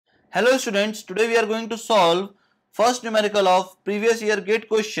Hello students, today we are going to solve first numerical of previous year GATE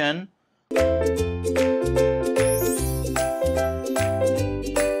question.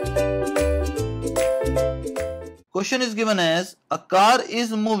 Question is given as a car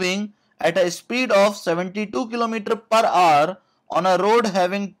is moving at a speed of 72 km per hour on a road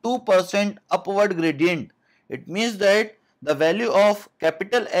having 2% upward gradient. It means that the value of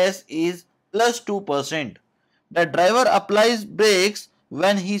capital S is plus 2%. The driver applies brakes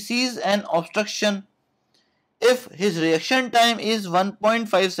when he sees an obstruction. If his reaction time is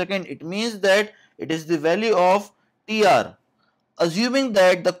 1.5 seconds, it means that it is the value of TR. Assuming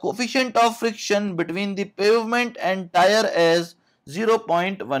that the coefficient of friction between the pavement and tire is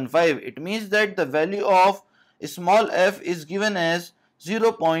 0.15, it means that the value of small f is given as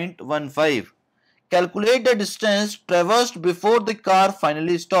 0.15. Calculate the distance traversed before the car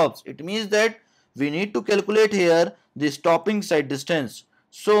finally stops. It means that we need to calculate here the stopping side distance.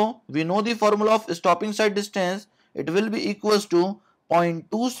 So we know the formula of stopping side distance. It will be equals to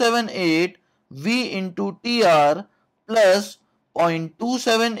 0.278 V into TR plus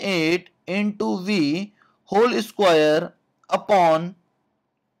 0.278 into V whole square upon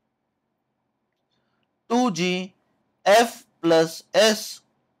 2G F plus S.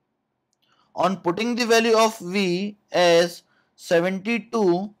 On putting the value of V as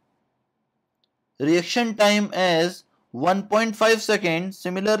 72, reaction time as 1.5 seconds.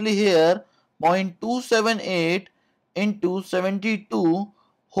 Similarly here 0.278 into 72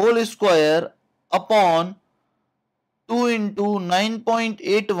 whole square upon 2 into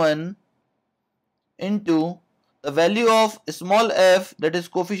 9.81 into the value of small f, that is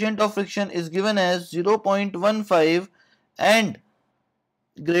coefficient of friction, is given as 0.15 and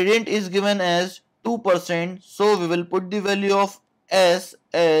gradient is given as 2%. So we will put the value of S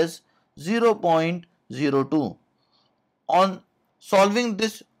as 0.02. On solving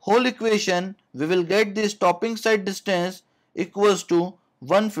this whole equation, we will get the stopping side distance equals to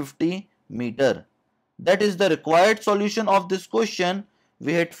 150 meter. That is the required solution of this question.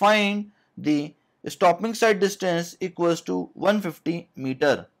 We had find the stopping side distance equals to 150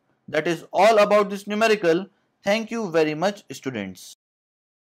 meter. That is all about this numerical. Thank you very much, students.